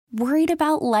Worried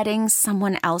about letting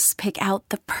someone else pick out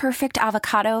the perfect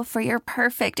avocado for your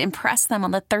perfect impress them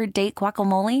on the third date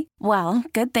guacamole? Well,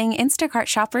 good thing Instacart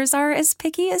shoppers are as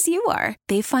picky as you are.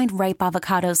 They find ripe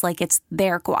avocados like it's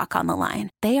their guac on the line.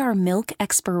 They are milk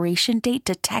expiration date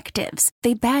detectives.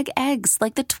 They bag eggs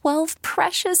like the 12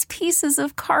 precious pieces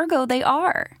of cargo they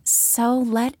are. So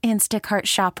let Instacart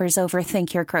shoppers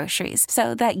overthink your groceries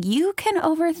so that you can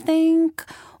overthink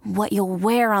what you'll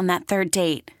wear on that third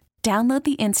date. Download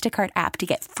the Instacart app to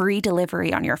get free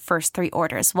delivery on your first 3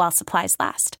 orders while supplies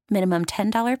last. Minimum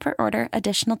 $10 per order.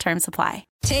 Additional terms apply.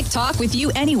 Take Talk with you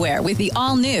anywhere with the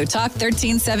all-new Talk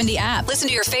 1370 app. Listen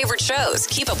to your favorite shows,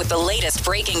 keep up with the latest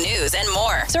breaking news, and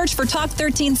more. Search for Talk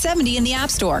 1370 in the App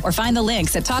Store or find the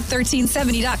links at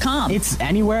talk1370.com. It's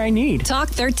anywhere I need. Talk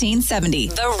 1370,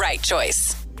 the right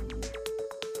choice.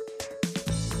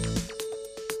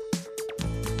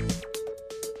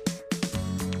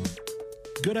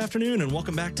 Good afternoon and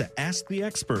welcome back to Ask the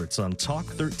Experts on Talk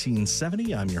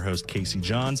 1370. I'm your host, Casey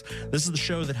Johns. This is the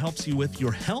show that helps you with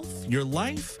your health, your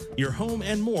life, your home,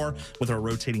 and more with our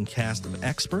rotating cast of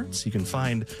experts. You can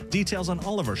find details on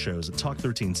all of our shows at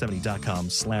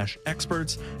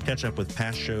talk1370.com/experts. Catch up with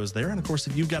past shows there. And of course,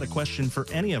 if you've got a question for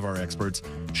any of our experts,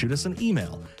 shoot us an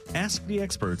email.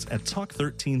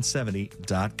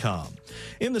 asktheexperts@talk1370.com.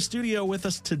 In the studio with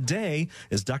us today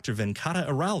is Dr. Venkata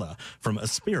Arala from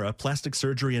Aspira Plastic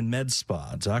Surgery and Med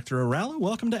Spa. Dr. Arala,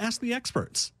 welcome to Ask the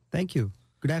Experts. Thank you.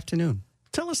 Good afternoon.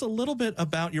 Tell us a little bit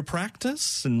about your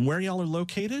practice and where y'all are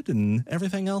located and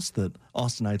everything else that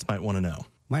Austinites might want to know.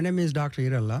 My name is Dr.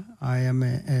 Irala. I am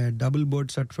a double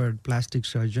board certified plastic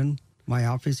surgeon. My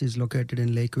office is located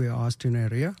in Lakeway, Austin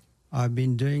area. I've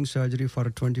been doing surgery for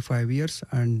 25 years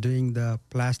and doing the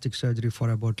plastic surgery for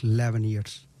about 11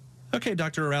 years. Okay,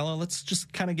 Dr. Arala, let's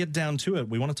just kind of get down to it.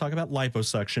 We want to talk about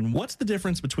liposuction. What's the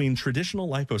difference between traditional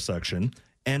liposuction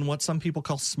and what some people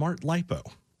call smart lipo?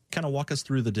 Kind of walk us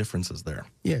through the differences there.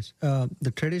 Yes,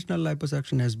 the traditional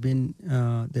liposuction has been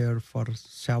there for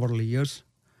several years.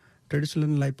 Traditional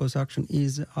liposuction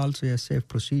is also a safe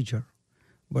procedure.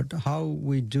 But how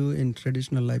we do in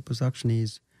traditional liposuction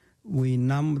is we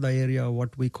numb the area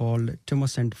what we call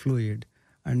tumescent fluid,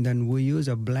 and then we use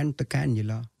a blunt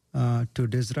cannula to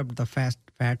disrupt the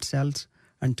fat cells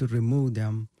and to remove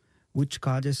them, which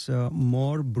causes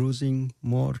more bruising,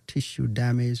 more tissue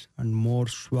damage, and more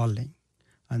swelling.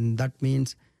 And that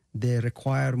means they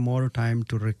require more time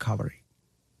to recovery.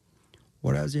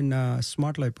 Whereas in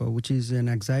smart lipo, which is an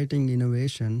exciting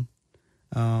innovation,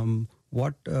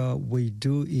 what we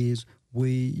do is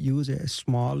we use a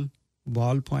small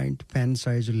ballpoint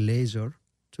pen-sized laser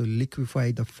to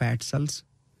liquefy the fat cells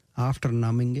after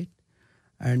numbing it.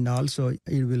 And also,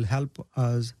 it will help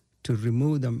us to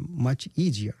remove them much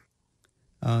easier.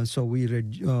 So we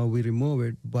remove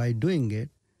it. By doing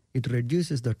it, it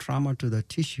reduces the trauma to the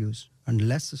tissues and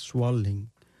less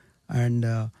swelling, and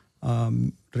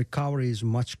recovery is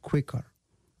much quicker.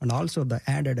 And also, the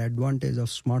added advantage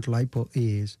of smart lipo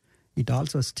is it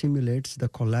also stimulates the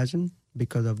collagen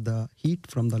because of the heat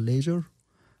from the laser,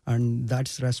 and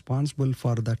that's responsible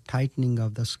for the tightening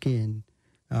of the skin,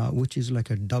 which is like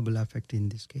a double effect in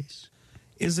this case.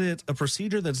 Is it a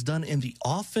procedure that's done in the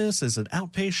office? Is it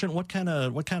outpatient? What kind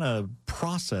of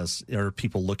process are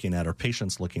people looking at, or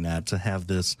patients looking at, to have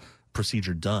this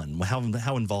procedure done?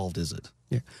 How involved is it?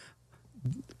 Yeah,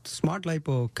 smart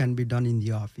lipo can be done in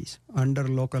the office under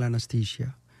local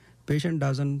anesthesia. Patient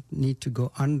doesn't need to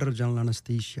go under general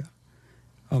anesthesia.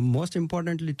 Most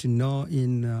importantly to know,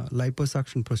 in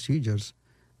liposuction procedures,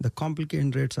 the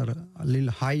complication rates are a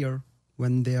little higher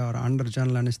when they are under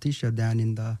general anesthesia than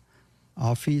in the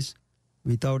office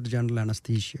without general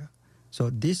anesthesia. So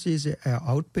this is an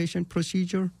outpatient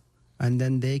procedure, and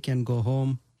then they can go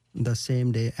home the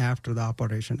same day after the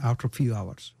operation, after a few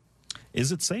hours.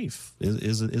 Is it safe?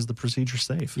 Is the procedure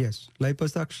safe? Yes.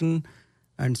 Liposuction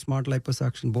and smart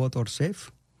liposuction both are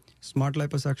safe. Smart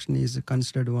liposuction is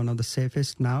considered one of the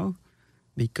safest now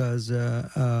because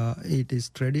it is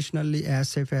traditionally as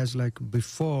safe as like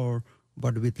before,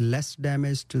 but with less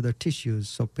damage to the tissues.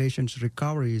 So patients'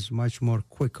 recovery is much more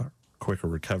quicker. Quicker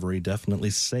recovery, definitely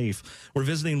safe. We're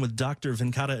visiting with Dr.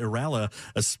 Venkata Arala,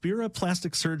 Aspira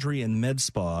Plastic Surgery and Med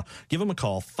Spa. Give them a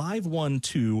call,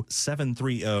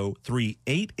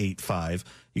 512-730-3885.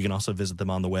 You can also visit them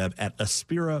on the web at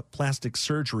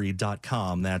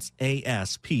aspiraplasticsurgery.com. That's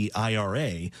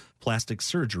ASPIRA,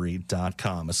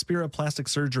 plasticsurgery.com. Aspira Plastic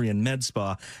Surgery and Med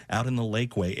Spa out in the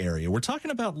Lakeway area. We're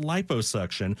talking about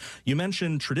liposuction. You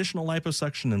mentioned traditional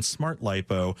liposuction and smart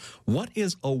lipo. What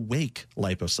is awake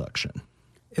liposuction?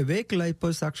 Awake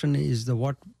liposuction is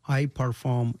what I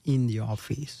perform in the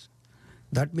office.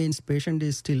 That means patient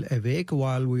is still awake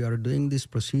while we are doing this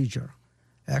procedure.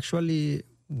 Actually,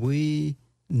 we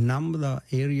numb the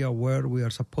area where we are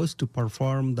supposed to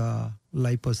perform the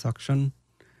liposuction.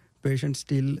 Patient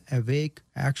still awake.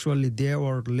 Actually, they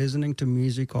were listening to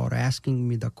music or asking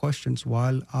me the questions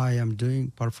while I am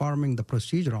performing the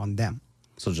procedure on them.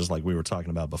 So just like we were talking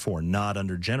about before, not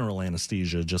under general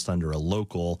anesthesia, just under a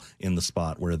local in the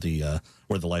spot where the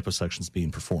liposuction is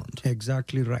being performed.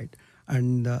 Exactly right.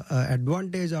 And the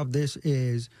advantage of this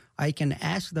is I can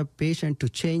ask the patient to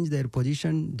change their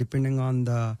position depending on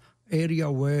the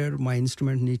area where my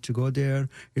instrument needs to go there.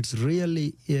 It's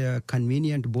really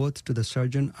convenient both to the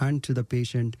surgeon and to the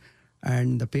patient.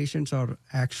 And the patients are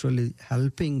actually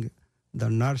helping the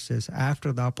nurses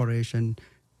after the operation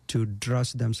to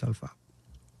dress themselves up.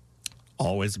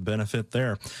 Always a benefit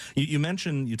there.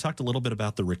 You talked a little bit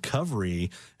about the recovery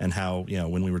and how,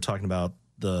 when we were talking about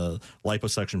the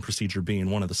liposuction procedure being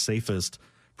one of the safest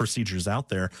procedures out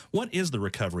there, what is the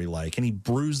recovery like? Any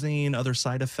bruising, other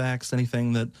side effects,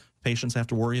 anything that patients have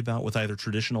to worry about with either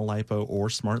traditional lipo or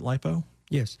smart lipo?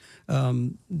 Yes.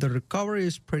 The recovery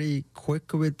is pretty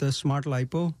quick with the smart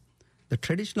lipo. The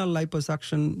traditional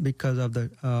liposuction, because of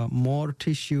the more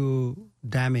tissue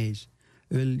damage,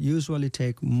 will usually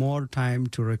take more time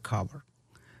to recover.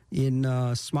 In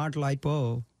smart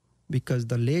lipo, because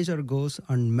the laser goes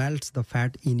and melts the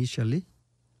fat initially,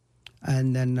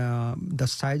 and then the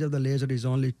size of the laser is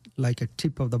only like a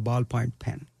tip of the ballpoint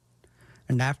pen.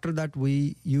 And after that,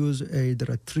 we use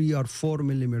either a 3 or 4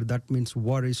 millimeter, that means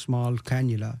very small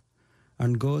cannula,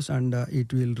 and goes and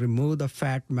it will remove the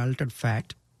fat, melted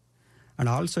fat, and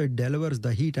also it delivers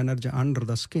the heat energy under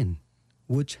the skin,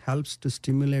 which helps to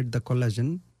stimulate the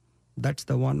collagen. That's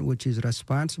the one which is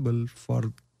responsible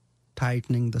for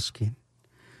tightening the skin.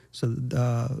 So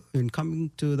in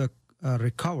coming to the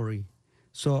recovery,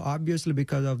 so obviously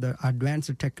because of the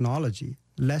advanced technology,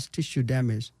 less tissue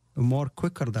damage, the more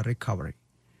quicker the recovery.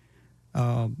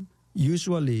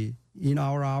 Usually in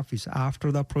our office,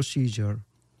 after the procedure,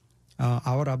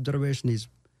 our observation is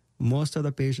most of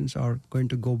the patients are going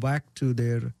to go back to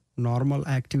their normal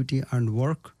activity and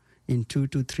work in 2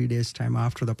 to 3 days' time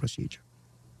after the procedure.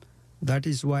 That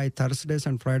is why Thursdays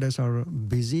and Fridays are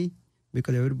busy,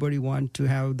 because everybody wants to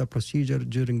have the procedure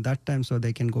during that time so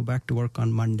they can go back to work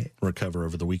on Monday. Recover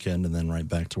over the weekend and then right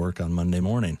back to work on Monday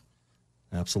morning.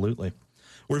 Absolutely.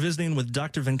 We're visiting with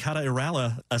Dr. Venkata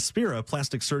Irala, Aspira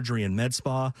Plastic Surgery and Med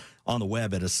Spa, on the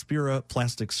web at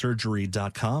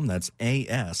aspiraplasticsurgery.com. That's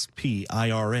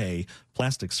ASPIRA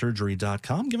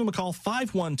plasticsurgery.com. Give them a call,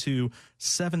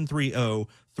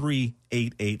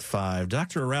 512-730-3885.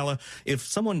 Dr. Irala, if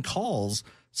someone calls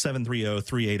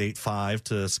 730-3885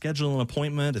 to schedule an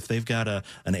appointment, if they've got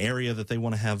an area that they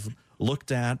want to have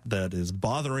looked at that is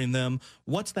bothering them,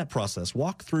 what's that process?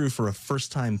 Walk through for a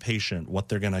first-time patient what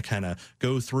they're going to kind of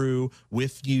go through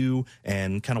with you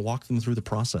and kind of walk them through the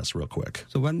process real quick.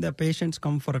 So when the patients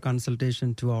come for a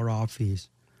consultation to our office,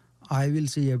 I will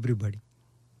see everybody.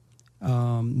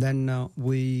 Then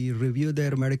we review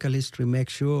their medical history, make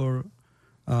sure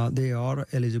they are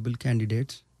eligible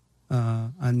candidates,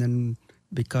 and then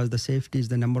because the safety is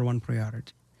the number one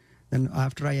priority. Then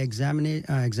after I examine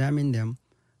them,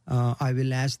 I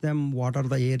will ask them what are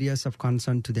the areas of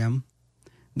concern to them.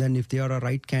 Then if they are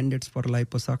right candidates for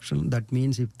liposuction, that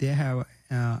means if they have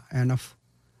enough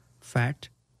fat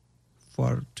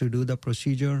to do the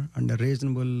procedure and a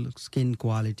reasonable skin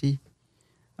quality,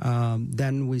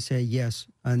 then we say yes.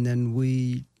 And then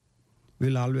we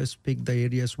will always pick the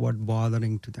areas what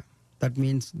bothering to them. That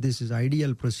means this is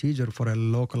ideal procedure for a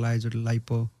localized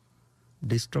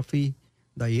lipodystrophy,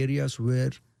 the areas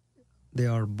where they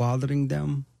are bothering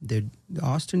them.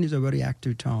 Austin is a very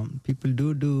active town. People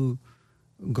do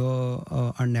go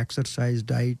on exercise,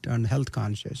 diet, and health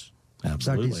conscious.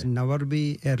 Absolutely. That is never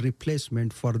be a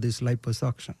replacement for this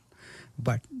liposuction.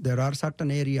 But there are certain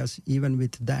areas, even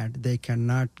with that, they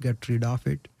cannot get rid of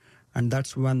it. And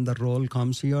that's when the role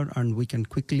comes here, and we can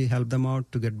quickly help them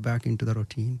out to get back into the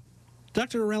routine.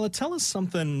 Dr. Irala, tell us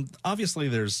something. Obviously,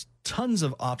 there's tons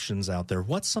of options out there.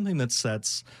 What's something that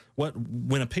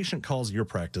when a patient calls your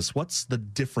practice, what's the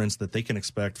difference that they can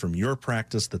expect from your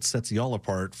practice that sets y'all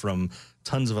apart from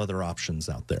tons of other options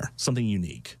out there? Something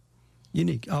unique.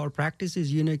 Unique. Our practice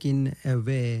is unique in a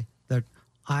way that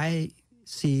I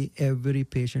see every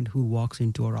patient who walks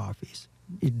into our office.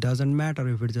 It doesn't matter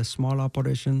if it's a small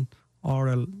operation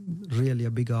or really a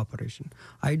big operation.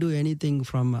 I do anything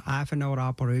from half-an-hour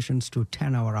operations to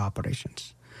 10-hour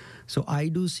operations. So I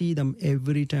do see them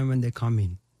every time when they come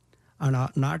in, and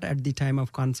not at the time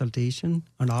of consultation,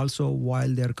 and also while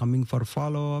they're coming for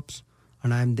follow-ups,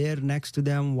 and I'm there next to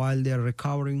them while they're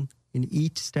recovering in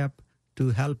each step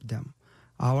to help them.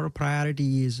 Our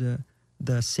priority is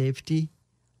the safety,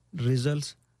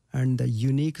 results, and the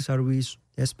unique service,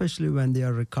 especially when they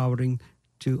are recovering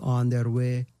on their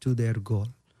way to their goal.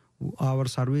 Our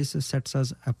service sets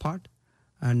us apart,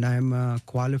 and I'm a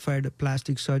qualified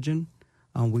plastic surgeon,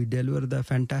 and we deliver the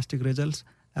fantastic results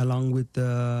along with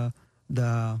the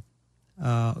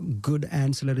good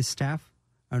ancillary staff.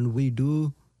 And we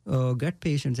do get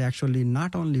patients actually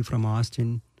not only from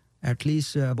Austin, at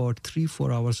least about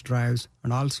 3-4 hours drives,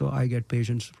 and also I get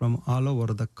patients from all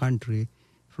over the country,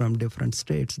 from different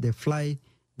states. They fly,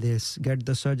 they get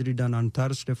the surgery done on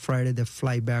Thursday, Friday, they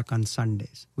fly back on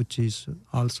Sundays, which is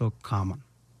also common.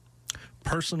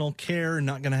 Personal care,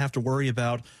 not going to have to worry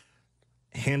about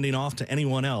handing off to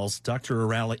anyone else. Dr.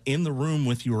 Arala in the room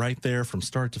with you right there from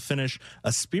start to finish.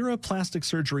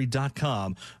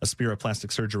 AspiraPlasticSurgery.com. Aspira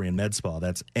Plastic Surgery and Med Spa.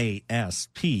 That's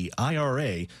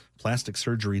ASPIRA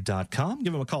PlasticSurgery.com.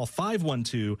 Give them a call,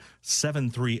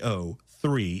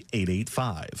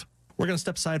 512-730-3885. We're going to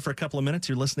step aside for a couple of minutes.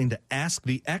 You're listening to Ask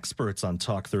the Experts on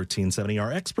Talk 1370.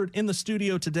 Our expert in the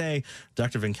studio today,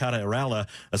 Dr. Venkata Arala,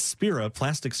 Aspira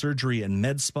Plastic Surgery and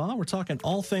Med Spa. We're talking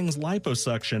all things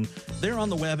liposuction. They're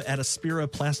on the web at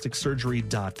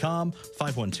AspiraPlasticSurgery.com,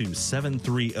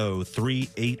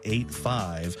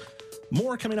 512-730-3885.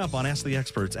 More coming up on Ask the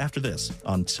Experts after this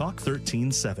on Talk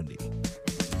 1370.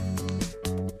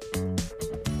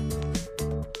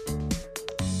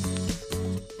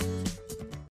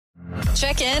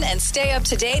 Check in and stay up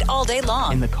to date all day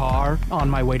long. In the car, on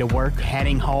my way to work,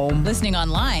 heading home. Listening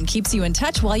online keeps you in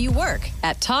touch while you work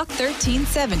at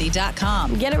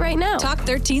talk1370.com. Get it right now. Talk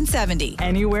 1370.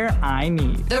 Anywhere I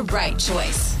need. The right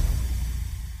choice.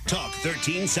 Talk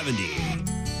 1370.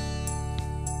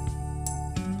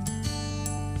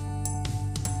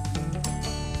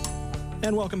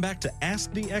 And welcome back to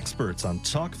Ask the Experts on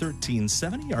Talk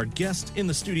 1370. Our guest in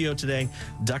the studio today,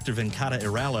 Dr. Venkata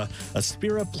Arala,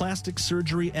 Aspira Plastic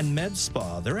Surgery and Med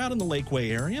Spa. They're out in the Lakeway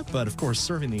area, but of course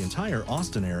serving the entire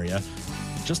Austin area.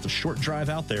 Just a short drive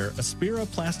out there.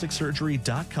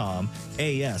 AspiraPlasticSurgery.com,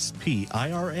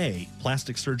 ASPIRA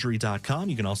PlasticSurgery.com.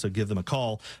 You can also give them a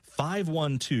call,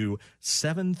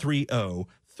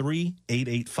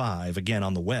 512-730-3885. Again,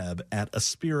 on the web at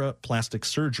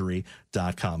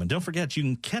AspiraPlasticSurgery.com. And don't forget, you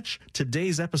can catch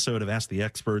today's episode of Ask the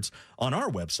Experts on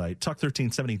our website,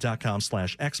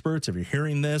 talk1370.com/experts. If you're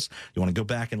hearing this, you want to go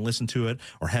back and listen to it,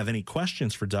 or have any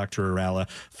questions for Dr. Arala,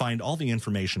 find all the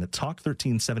information at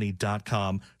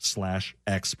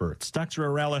talk1370.com/experts. Dr.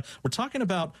 Arala, we're talking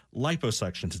about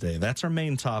liposuction today. That's our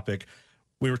main topic.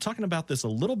 We were talking about this a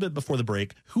little bit before the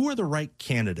break. Who are the right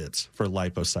candidates for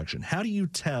liposuction? How do you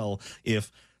tell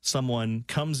if someone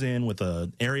comes in with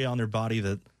an area on their body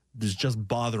that is just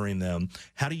bothering them?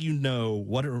 How do you know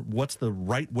what's the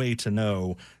right way to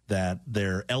know that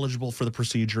they're eligible for the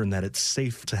procedure and that it's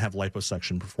safe to have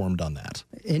liposuction performed on that?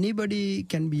 Anybody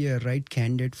can be a right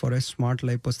candidate for a smart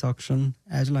liposuction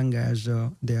as long as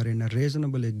they are in a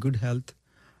reasonably good health,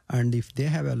 and if they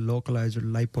have a localized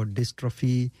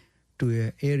lipodystrophy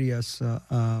to areas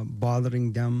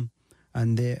bothering them,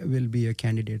 and they will be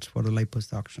candidates for the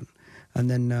liposuction. And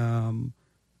then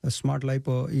a smart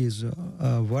lipo is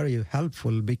very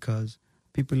helpful because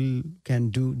people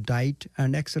can do diet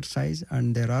and exercise,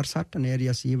 and there are certain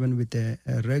areas even with a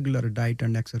regular diet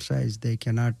and exercise, they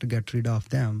cannot get rid of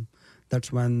them.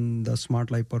 That's when the smart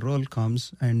lipo roll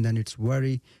comes, and then it's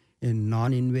very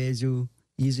non-invasive,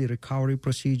 easy recovery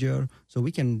procedure, so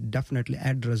we can definitely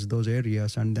address those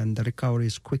areas, and then the recovery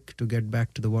is quick to get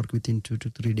back to the work within 2 to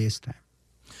 3 days time.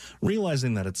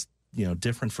 Realizing that it's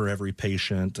different for every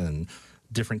patient and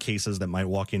different cases that might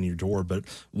walk in your door, but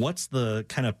what's the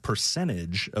kind of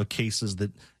percentage of cases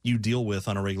that you deal with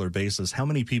on a regular basis? How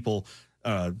many people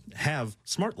have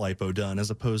smart lipo done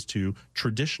as opposed to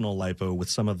traditional lipo with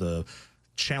some of the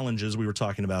challenges we were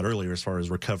talking about earlier as far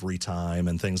as recovery time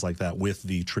and things like that with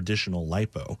the traditional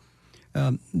lipo?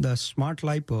 The smart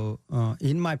lipo,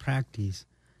 in my practice,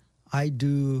 I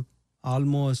do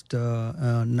almost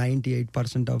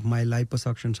 98% of my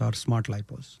liposuctions are smart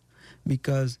lipos,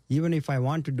 because even if I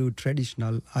want to do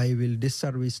traditional, I will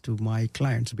disservice to my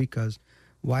clients, because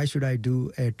why should I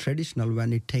do a traditional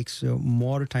when it takes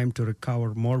more time to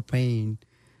recover, more pain,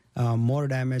 more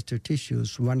damage to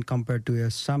tissues, when compared to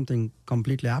something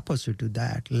completely opposite to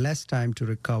that, less time to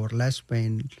recover, less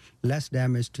pain, less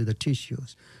damage to the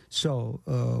tissues. So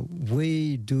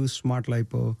we do smart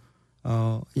lipo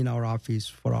in our office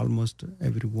for almost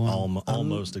everyone.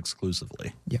 Almost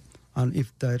exclusively. Yeah. And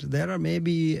if there are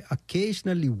maybe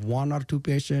occasionally 1 or 2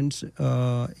 patients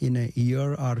in a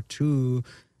year or two,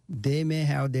 they may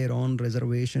have their own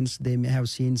reservations. They may have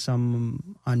seen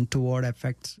some untoward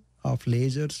effects of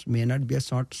lasers, may not be a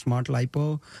smart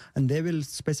lipo, and they will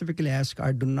specifically ask,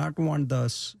 I do not want the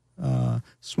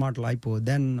smart lipo,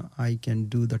 then I can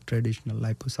do the traditional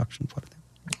liposuction for them.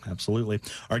 Absolutely.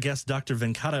 Our guest, Dr.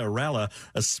 Venkata Arala,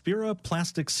 Aspira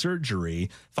Plastic Surgery,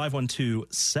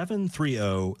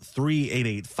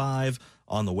 512-730-3885,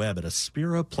 on the web at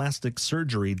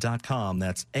aspiraplasticsurgery.com.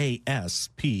 That's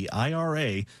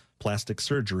ASPIRA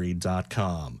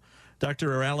plasticsurgery.com. Dr.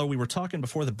 Arala, we were talking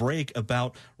before the break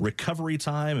about recovery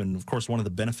time, and of course one of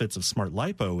the benefits of smart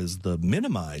lipo is the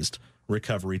minimized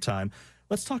recovery time.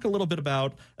 Let's talk a little bit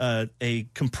about a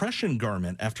compression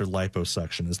garment after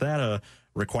liposuction. Is that a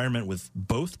requirement with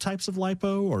both types of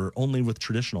lipo or only with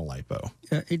traditional lipo?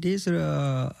 It is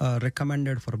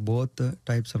recommended for both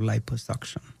types of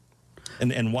liposuction.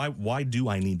 And why do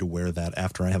I need to wear that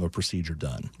after I have a procedure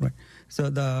done? Right. So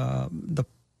the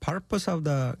purpose of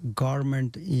the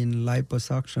garment in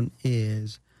liposuction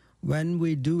is when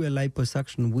we do a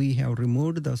liposuction, we have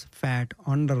removed the fat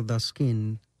under the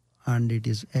skin and it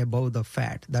is above the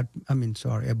fat.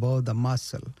 Above the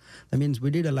muscle. That means we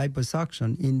did a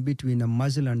liposuction in between the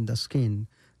muscle and the skin.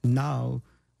 Now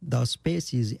the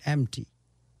space is empty.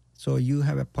 So you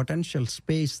have a potential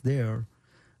space there.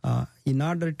 In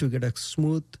order to get a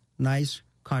smooth, nice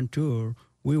contour,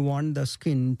 we want the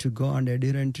skin to go and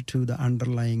adherent to the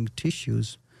underlying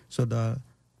tissues. So the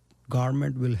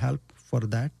garment will help for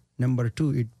that. Number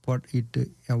two, it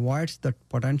avoids that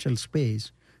potential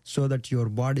space so that your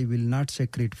body will not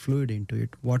secrete fluid into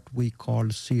it, what we call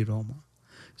seroma.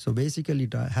 So basically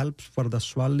it helps for the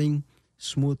swelling,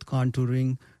 smooth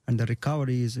contouring, and the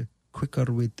recovery is quicker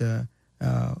with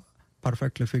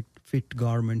perfectly fit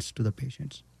garments to the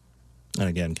patients. And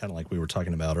again, kind of like we were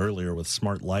talking about earlier with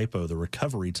smart lipo, the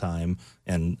recovery time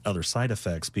and other side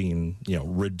effects being,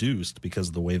 reduced because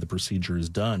of the way the procedure is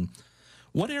done.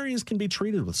 What areas can be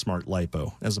treated with smart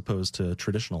lipo as opposed to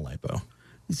traditional lipo?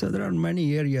 So there are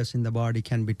many areas in the body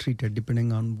can be treated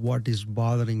depending on what is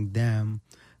bothering them.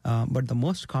 But the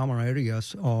most common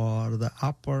areas are the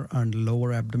upper and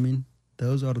lower abdomen.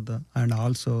 Those are and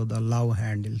also the love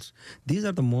handles. These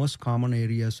are the most common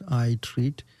areas I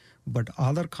treat. But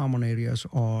other common areas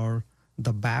are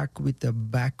the back with the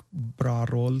back bra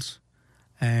rolls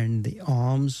and the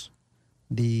arms,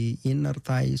 the inner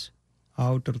thighs,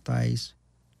 outer thighs,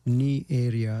 knee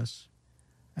areas,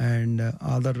 and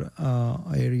other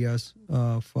areas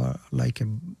for like a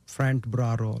front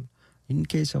bra roll. In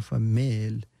case of a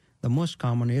male, the most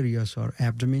common areas are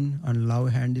abdomen and love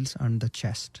handles and the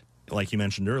chest. Like you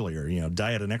mentioned earlier,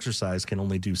 diet and exercise can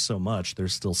only do so much.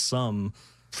 There's still some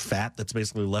fat that's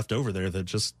basically left over there that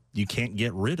just you can't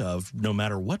get rid of no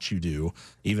matter what you do.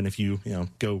 Even if you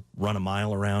go run a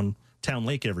mile around Town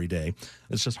Lake every day,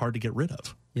 it's just hard to get rid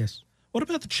of. Yes. What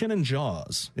about the chin and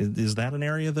jaws? Is that an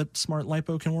area that smart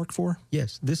lipo can work for?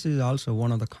 Yes, this is also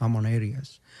one of the common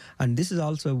areas. And this is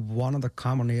also one of the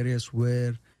common areas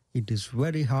where it is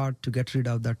very hard to get rid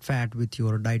of that fat with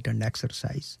your diet and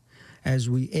exercise. As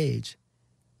we age,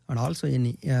 and also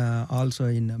in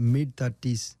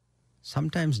mid-30s,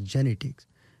 sometimes genetics,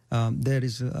 there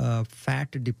is a fat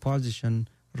deposition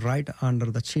right under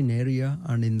the chin area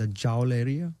and in the jowl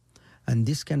area, and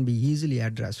this can be easily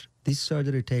addressed. This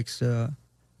surgery takes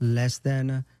less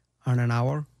than an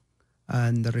hour,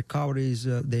 and the recovery is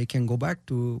they can go back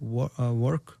to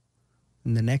work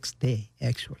in the next day,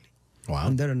 actually. Wow.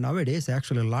 And there are nowadays,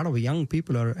 actually, a lot of young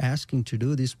people are asking to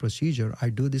do this procedure.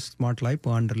 I do this smart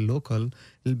lipo under local. It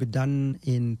will be done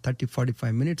in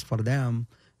 30-45 minutes for them,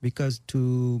 because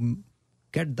to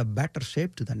get the better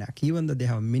shape to the neck, even though they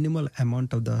have a minimal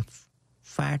amount of the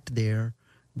fat there,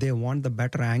 they want the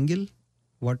better angle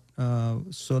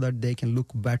so that they can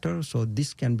look better. So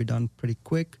this can be done pretty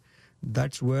quick.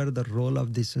 That's where the role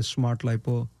of this smart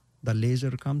lipo, the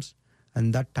laser comes,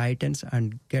 and that tightens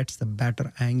and gets the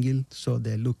better angle so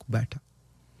they look better.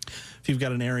 If you've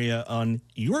got an area on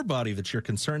your body that you're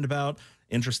concerned about,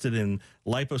 interested in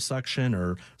liposuction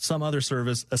or some other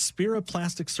service, Aspira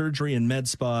Plastic Surgery and Med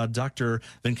Spa, Dr.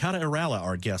 Venkata Arala,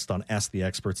 our guest on Ask the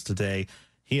Experts today.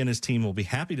 He and his team will be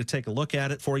happy to take a look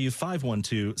at it for you.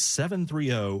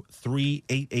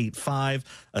 512-730-3885,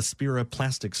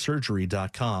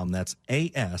 aspiraplasticsurgery.com. That's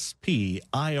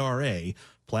ASPIRA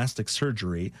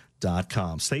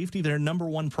plasticsurgery.com. Safety, their number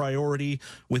one priority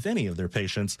with any of their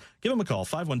patients. Give them a call,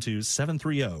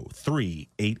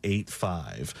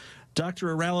 512-730-3885. Dr.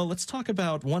 Arala, let's talk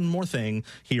about one more thing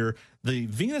here, the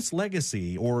Venus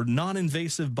Legacy, or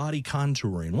non-invasive body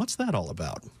contouring. What's that all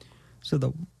about? So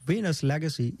the Venus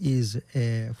Legacy is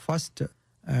a first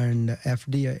and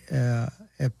FDA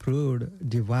approved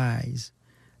device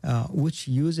which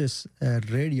uses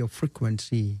radio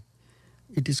frequency.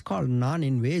 It is called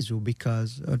non-invasive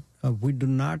because we do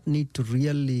not need to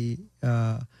really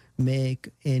make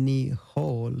any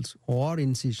holes or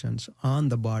incisions on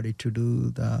the body to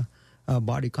do the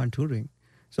body contouring.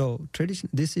 So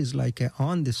this is like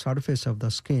on the surface of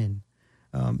the skin.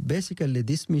 Basically,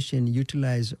 this machine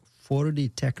utilizes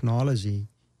 4D technology,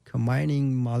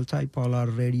 combining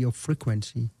multipolar radio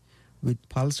frequency with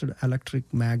pulsed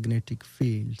electric magnetic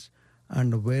fields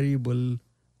and variable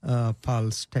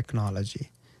pulse technology.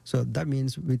 So that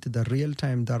means with the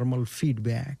real-time thermal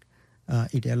feedback,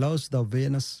 it allows the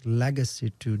venous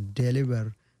legacy to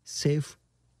deliver safe,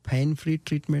 pain-free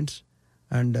treatments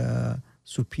and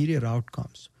superior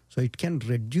outcomes. So it can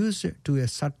reduce to a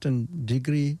certain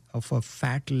degree of a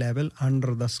fat level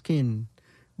under the skin,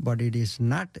 but it is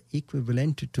not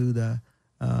equivalent to the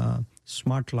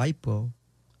smart lipo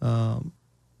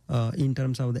in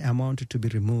terms of the amount to be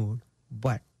removed.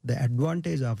 But the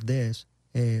advantage of this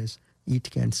is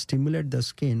it can stimulate the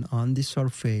skin on the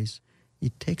surface.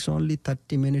 It takes only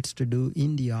 30 minutes to do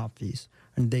in the office,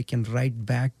 and they can right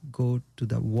back go to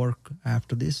the work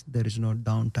after this. There is no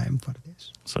downtime for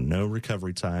this. So no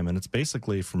recovery time, and it's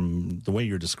basically, from the way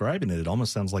you're describing it, it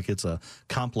almost sounds like it's a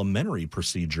complementary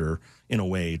procedure in a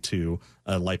way to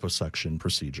a liposuction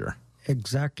procedure.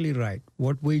 Exactly right.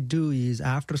 What we do is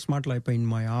after smart lipo in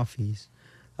my office,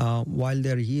 while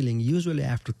they're healing, usually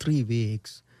after 3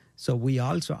 weeks, so we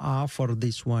also offer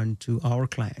this one to our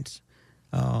clients.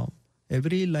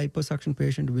 Every liposuction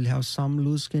patient will have some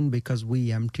loose skin because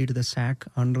we emptied the sac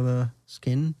under the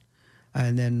skin.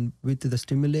 And then with the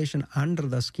stimulation under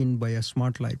the skin by a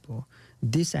smart lipo,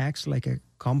 this acts like a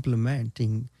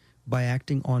complementing by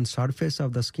acting on surface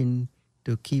of the skin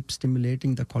to keep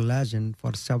stimulating the collagen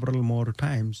for several more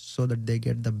times so that they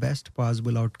get the best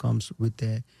possible outcomes with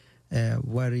a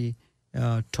very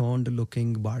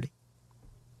toned-looking body.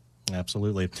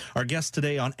 Absolutely. Our guest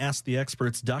today on Ask the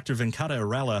Experts, Dr. Venkata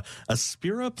Arala,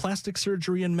 Aspira Plastic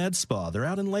Surgery and Med Spa. They're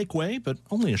out in Lakeway, but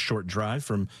only a short drive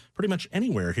from pretty much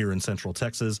anywhere here in Central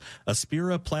Texas.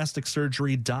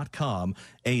 AspiraPlasticSurgery.com,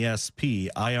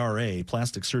 ASPIRA,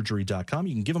 plasticsurgery.com.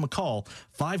 You can give them a call,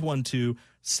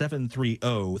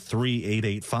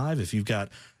 512-730-3885. If you've got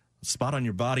spot on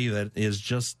your body that is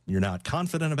just you're not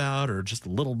confident about, or just a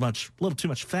little too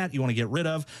much fat you want to get rid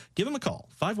of, give them a call,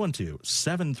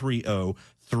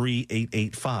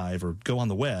 512-730-3885, or go on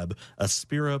the web,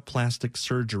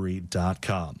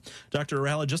 AspiraPlasticSurgery.com. Dr.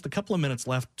 Arala, just a couple of minutes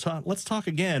left. Let's talk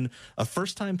again. A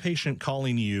first-time patient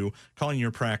calling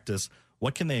your practice.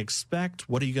 What can they expect?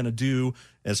 What are you going to do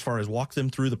as far as walk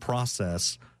them through the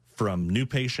process from new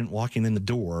patient walking in the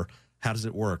door? How does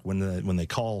it work when they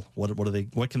call?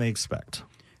 What can they expect?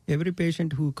 Every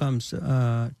patient who comes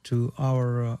to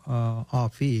our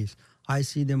office, I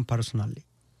see them personally,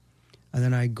 and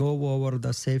then I go over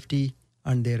the safety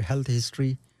and their health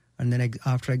history, and then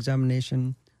after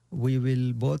examination, we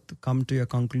will both come to a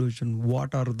conclusion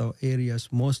what are the areas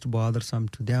most bothersome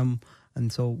to them,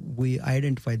 and so we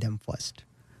identify them first,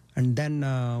 and then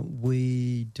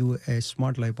we do a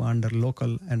smart lipo under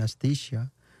local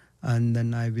anesthesia. And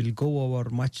then I will go over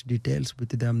much details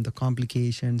with them, the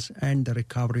complications and the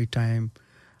recovery time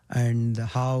and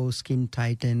how skin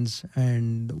tightens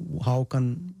and how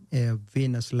can a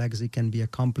venous legacy can be a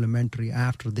complementary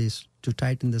after this to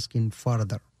tighten the skin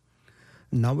further.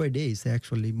 Nowadays,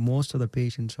 actually, most of the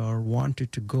patients are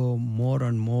wanted to go more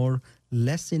and more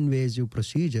less invasive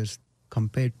procedures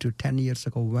compared to 10 years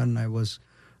ago when I was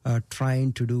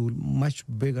trying to do much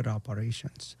bigger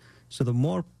operations. So the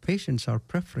more patients are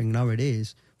preferring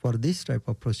nowadays for this type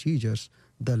of procedures,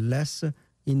 the less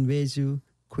invasive,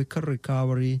 quicker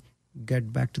recovery,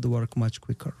 get back to the work much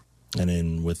quicker. And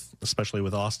especially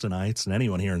with Austinites and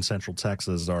anyone here in Central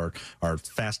Texas, our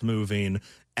fast-moving,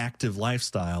 active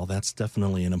lifestyle, that's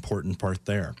definitely an important part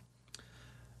there.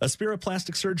 Aspira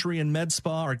Plastic Surgery and Med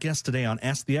Spa, our guest today on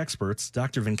Ask the Experts,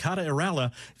 Dr. Venkata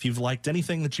Arala. If you've liked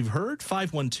anything that you've heard,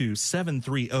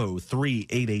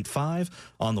 512-730-3885,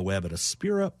 on the web at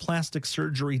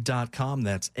AspiraPlasticSurgery.com.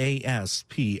 That's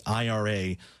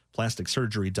ASPIRA,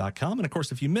 plasticsurgery.com. And, of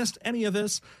course, if you missed any of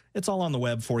this, it's all on the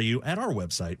web for you at our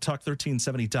website,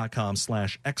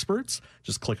 talk1370.com/experts.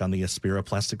 Just click on the Aspira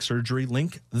Plastic Surgery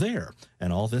link there,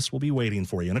 and all this will be waiting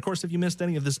for you. And, of course, if you missed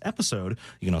any of this episode,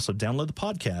 you can also download the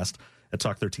podcast at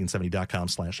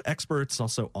talk1370.com/experts,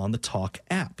 also on the Talk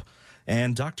app.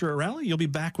 And, Dr. Arala, you'll be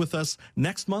back with us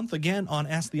next month again on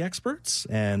Ask the Experts.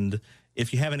 And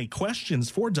If you have any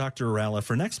questions for Dr. Arala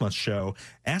for next month's show,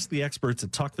 ask the experts at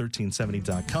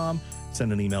talk1370.com.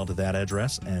 Send an email to that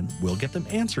address, and we'll get them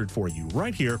answered for you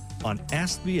right here on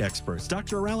Ask the Experts.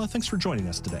 Dr. Arala, thanks for joining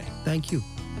us today. Thank you.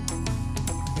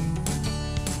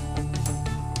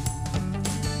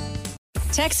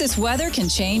 Texas weather can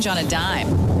change on a dime.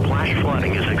 Flash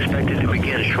flooding is expected to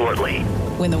begin shortly.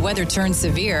 When the weather turns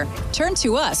severe, turn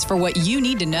to us for what you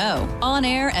need to know. On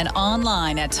air and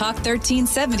online at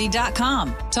talk1370.com.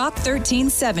 Talk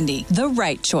 1370, the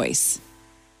right choice.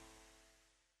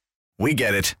 We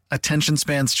get it. Attention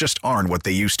spans just aren't what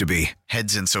they used to be.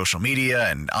 Heads in social media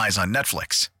and eyes on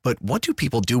Netflix. But what do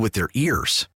people do with their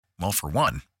ears? Well, for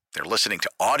one, they're listening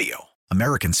to audio.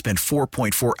 Americans spend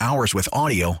 4.4 hours with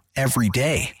audio every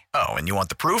day. Oh, and you want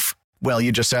the proof? Well,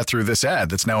 you just sat through this ad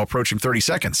that's now approaching 30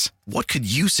 seconds. What could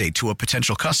you say to a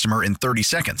potential customer in 30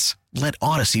 seconds? Let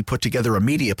Odyssey put together a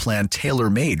media plan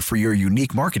tailor-made for your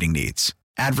unique marketing needs.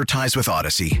 Advertise with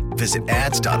Odyssey. Visit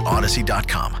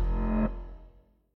ads.odyssey.com.